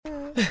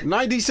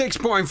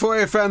96.4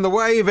 FM, The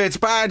Wave, it's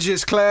Badge,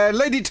 it's Claire.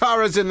 Lady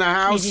Tara's in the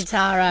house. Lady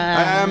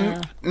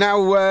Tara.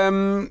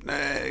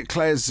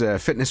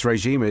 Claire's fitness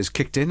regime is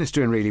kicked in. It's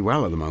doing really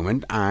well at the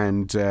moment.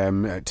 And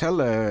tell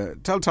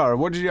Tara,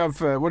 what did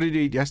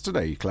you eat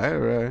yesterday,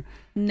 Claire?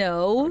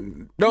 No.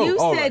 You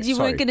said you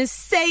weren't going to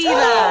say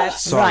that.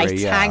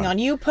 Sorry, hang on.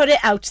 You put it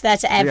out there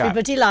to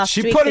everybody last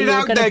week put that it you were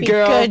out going there, to be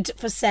girl. good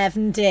for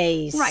 7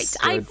 days. Right,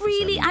 I've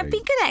been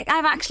good.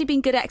 I've actually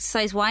been good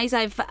exercise-wise.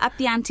 I've upped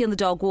the ante on the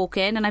dog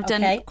walking, and I've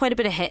done quite a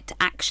bit of HIIT,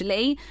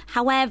 actually.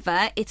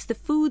 However, it's the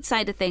food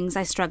side of things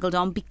I struggled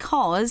on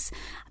because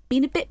I've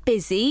been a bit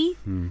busy,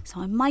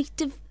 so I might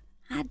have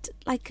had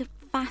like a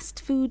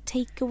fast food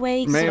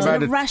takeaway. May have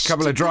had a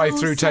couple of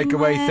drive-through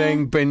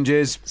takeaway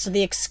binges. So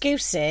the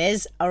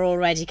excuses are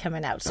already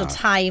coming out. So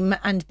time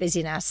and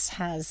busyness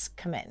has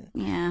come in.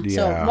 Yeah.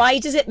 So why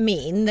does it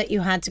mean that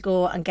you had to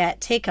go and get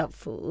takeout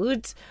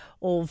food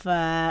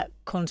over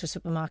going to a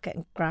supermarket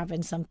and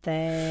grabbing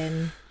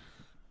something?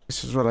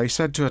 This is what I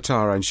said to her,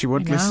 Tara, and she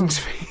wouldn't listen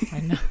to me. I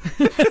know.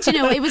 Do you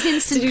know, it was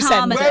instant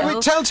karma.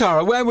 Tell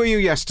Tara, where were you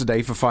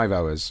yesterday for 5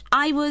 hours?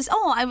 I was.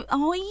 I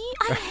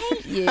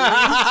hate you.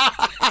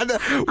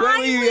 Where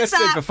were you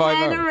yesterday for 5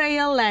 hours?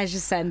 Penarail Leisure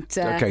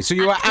Centre. Okay, so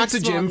you were at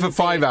the gym for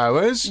 5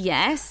 hours.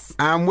 Yes.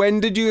 And when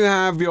did you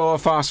have your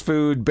fast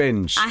food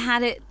binge? I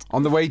had it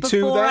on the way to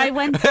there. Before I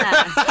went there.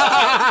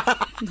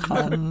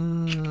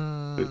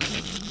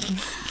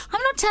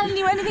 I'm not telling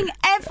you anything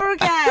ever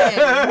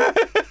again.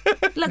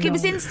 Look, it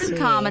was instant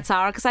karma,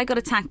 Tara, because I got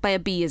attacked by a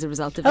bee as a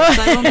result of it.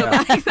 So I won't go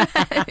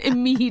back there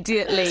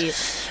immediately.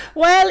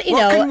 Well,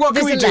 what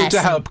can we do to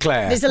help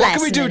Claire? What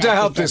can we do to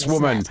help this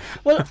woman?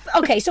 Well,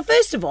 okay, so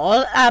first of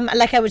all,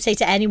 like I would say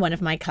to any one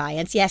of my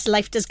clients, yes,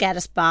 life does get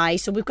us by,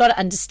 so we've got to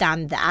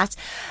understand that.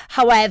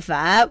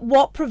 However,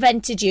 what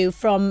prevented you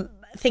from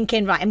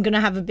thinking, right, I'm going to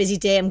have a busy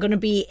day, I'm going to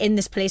be in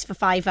this place for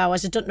 5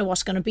 hours, I don't know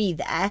what's going to be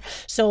there,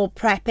 so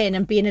prepping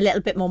and being a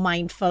little bit more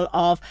mindful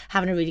of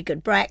having a really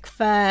good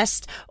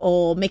breakfast,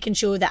 or making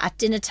sure that at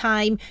dinner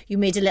time you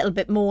made a little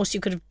bit more so you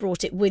could have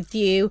brought it with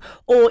you,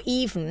 or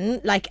even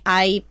like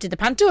I did the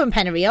Panto in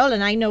Penarail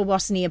and I know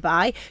what's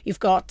nearby. You've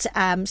got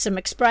some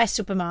express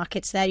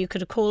supermarkets there you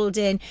could have called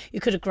in, you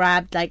could have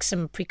grabbed like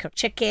some pre-cooked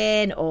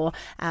chicken or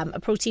a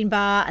protein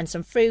bar and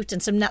some fruit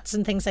and some nuts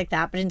and things like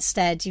that, but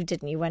instead you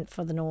didn't, you went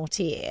for the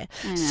naughty.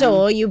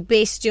 So you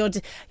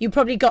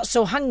probably got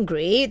so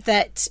hungry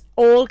that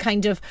all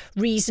kind of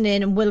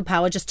reasoning and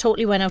willpower just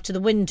totally went out to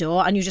the window,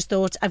 and you just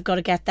thought, I've got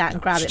to get that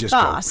and grab it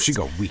fast. She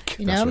got weak.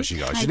 You That's know? what she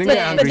got. She didn't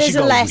get hungry. But there's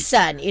a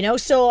lesson,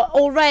 so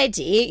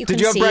already you can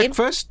see. Did you have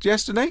breakfast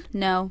yesterday?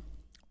 No.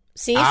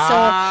 See,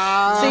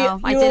 so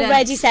you're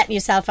already setting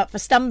yourself up for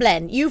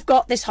stumbling. You've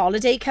got this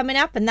holiday coming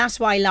up, and that's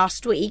why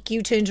last week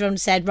you turned around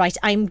and said, right,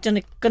 I'm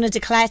going to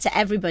declare to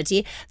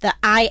everybody that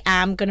I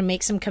am going to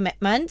make some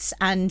commitments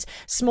and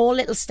small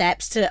little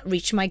steps to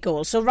reach my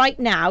goal. So right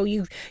now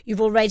you've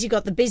already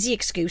got the busy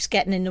excuse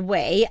getting in the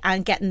way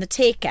and getting the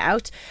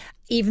takeout,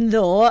 even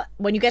though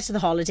when you get to the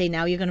holiday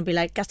now, you're going to be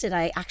like, gutted,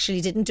 I actually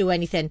didn't do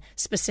anything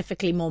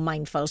specifically more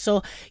mindful.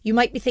 So you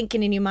might be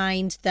thinking in your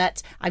mind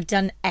that I've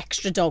done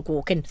extra dog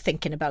walking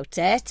thinking about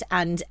it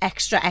and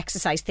extra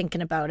exercise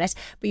thinking about it,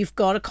 but you've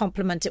got to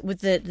complement it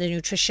with the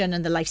nutrition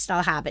and the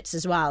lifestyle habits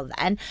as well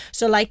then.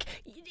 So like,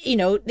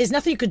 there's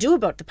nothing you could do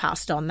about the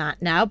past on that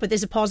now, but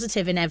there's a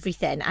positive in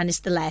everything, and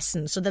it's the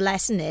lesson. So the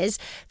lesson is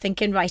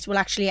thinking, right, well,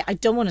 actually, I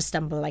don't want to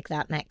stumble like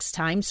that next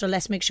time. So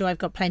let's make sure I've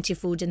got plenty of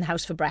food in the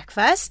house for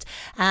breakfast.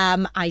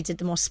 I did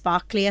the most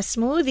sparklier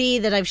smoothie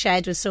that I've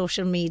shared with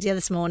social media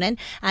this morning.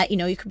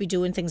 You could be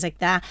doing things like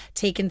that,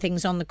 taking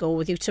things on the go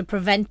with you to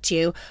prevent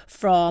you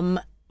from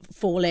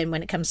falling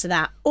when it comes to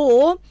that.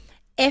 Or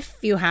if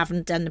you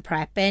haven't done the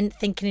prepping,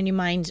 thinking in your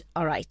mind,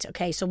 all right,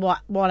 okay, so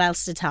what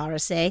else did Tara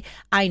say?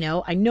 I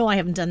know I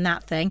haven't done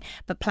that thing,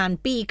 but plan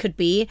B could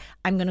be,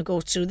 I'm going to go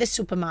to this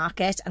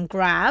supermarket and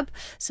grab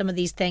some of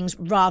these things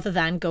rather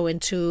than going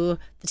to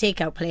the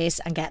takeout place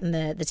and getting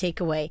the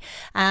takeaway.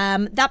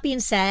 That being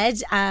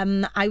said,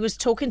 I was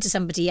talking to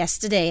somebody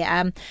yesterday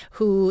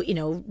who,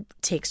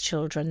 takes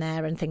children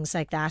there and things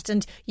like that.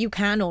 And you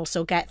can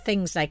also get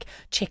things like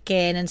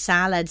chicken and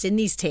salads in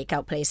these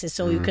takeout places.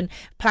 So you can,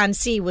 plan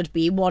C would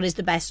be, what is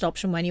the best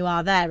option when you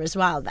are there as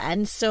well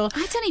then. So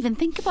I don't even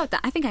think about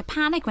that. I think I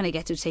panic when I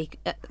get to take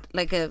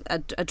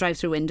a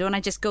drive-through window, and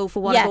I just go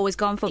for what I've always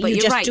gone for. But you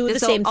you're just right, do the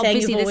same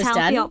thing you've always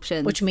done,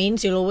 options. Which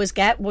means you'll always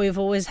get what you've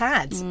always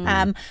had.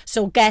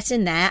 So get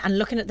in there and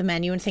looking at the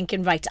menu and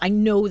thinking, right, I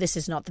know this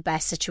is not the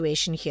best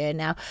situation here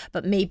now,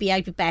 but maybe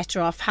I'd be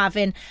better off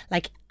having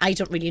I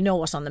don't really know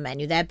what's on the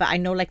menu there, but I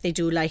know they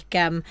do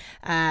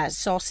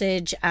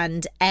sausage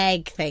and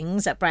egg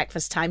things at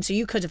breakfast time. So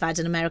you could have had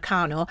an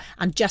Americano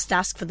and just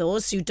ask for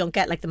those, so you don't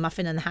get the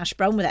muffin and the hash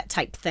brown with that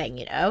type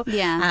thing,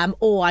 Yeah.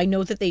 Or I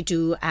know that they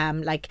do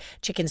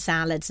chicken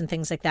salads and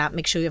things like that.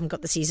 Make sure you haven't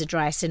got the Caesar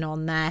dressing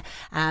on there.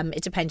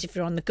 It depends if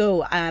you're on the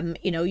go.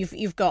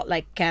 You've got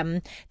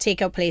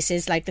takeout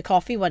places like the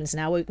coffee ones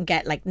now where you can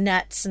get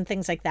nuts and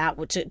things like that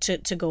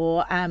to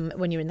go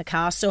when you're in the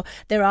car. So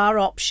there are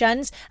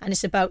options, and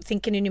it's about about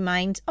thinking in your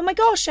mind, oh my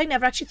gosh, I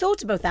never actually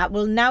thought about that.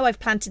 Well, now I've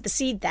planted the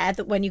seed there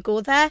that when you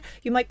go there,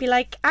 you might be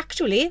like,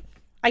 actually,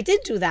 I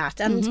did do that,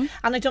 and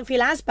I don't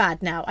feel as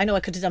bad now. I know I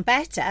could have done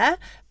better,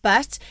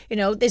 but,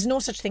 there's no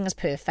such thing as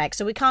perfect.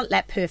 So we can't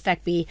let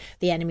perfect be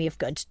the enemy of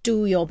good.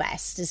 Do your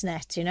best, isn't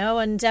it?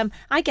 And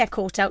I get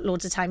caught out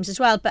loads of times as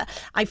well. But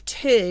I've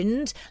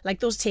turned, like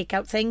those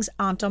takeout things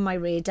aren't on my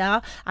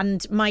radar.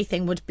 And my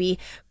thing would be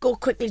go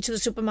quickly to the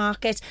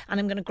supermarket and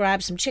I'm going to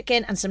grab some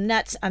chicken and some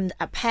nuts and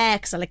a pear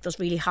because I like those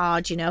really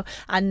hard,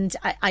 And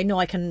I know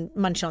I can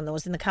munch on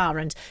those in the car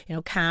and,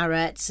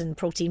 carrots and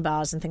protein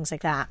bars and things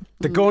like that.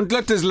 The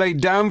gauntlet is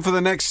laid down for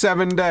the next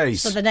 7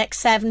 days. For the next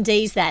 7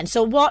 days then.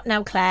 So what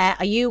now, Claire,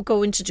 are you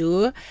going to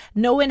do,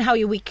 knowing how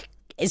your week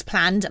is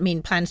planned? I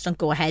mean, plans don't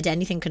go ahead,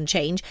 anything can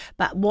change,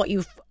 but what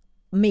you've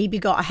maybe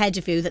got ahead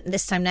of you, that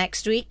this time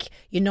next week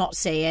you're not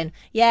saying,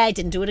 yeah, I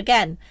didn't do it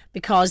again,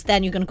 because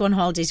then you're going to go on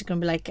holidays, you're going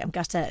to be like, I'm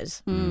gutted.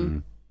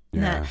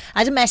 Yeah.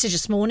 I had a message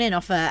this morning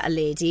off a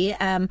lady,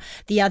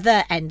 the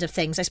other end of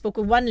things. I spoke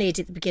with one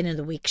lady at the beginning of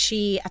the week.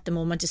 She, at the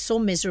moment, is so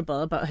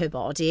miserable about her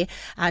body.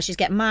 She's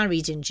getting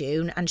married in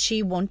June and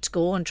she won't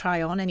go and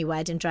try on any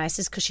wedding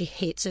dresses because she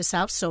hates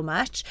herself so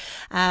much.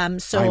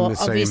 So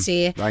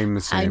obviously, I'm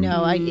the same. I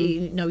know, I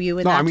know you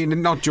with that. No, I mean,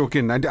 not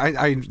joking.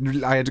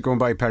 I had to go and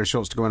buy a pair of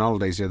shorts to go on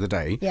holidays the other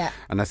day. Yeah.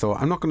 And I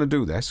thought, I'm not going to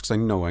do this because I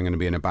know I'm going to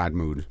be in a bad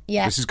mood.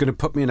 Yeah. This is going to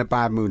put me in a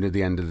bad mood at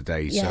the end of the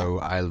day. Yeah. So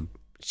I'll...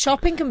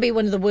 Shopping can be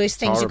one of the worst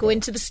things. Horrible. You go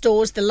into the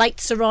stores, the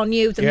lights are on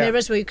you, the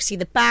mirrors where you can see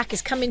the back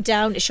is coming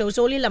down, it shows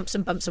all your lumps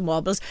and bumps and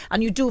wobbles,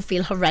 and you do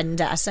feel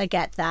horrendous. I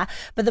get that.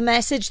 But the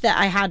message that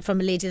I had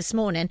from a lady this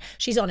morning,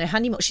 she's on her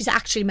honeymoon. She's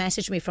actually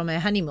messaged me from her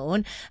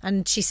honeymoon,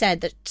 and she said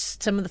that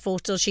some of the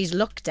photos she's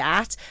looked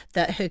at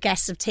that her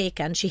guests have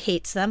taken, she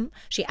hates them.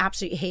 She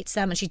absolutely hates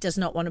them, and she does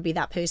not want to be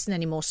that person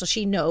anymore. So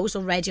she knows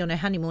already on her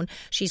honeymoon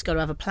she's got to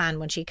have a plan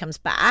when she comes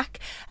back.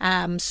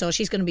 So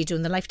she's going to be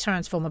doing the Life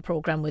Transformer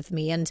program with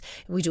me, and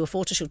we do a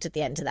photo shoot at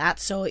the end of that.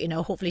 So,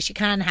 hopefully she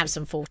can have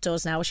some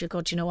photos now. She'll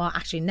go, do you know what?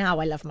 Actually, now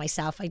I love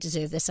myself. I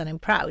deserve this and I'm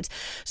proud.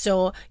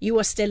 So you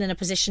are still in a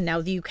position now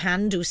that you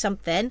can do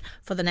something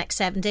for the next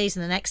 7 days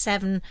and the next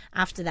 7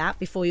 after that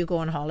before you go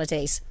on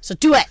holidays. So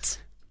do it.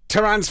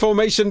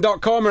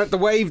 Transformation.com or at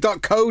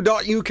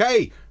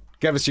thewave.co.uk.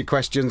 Give us your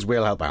questions.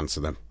 We'll help answer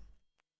them.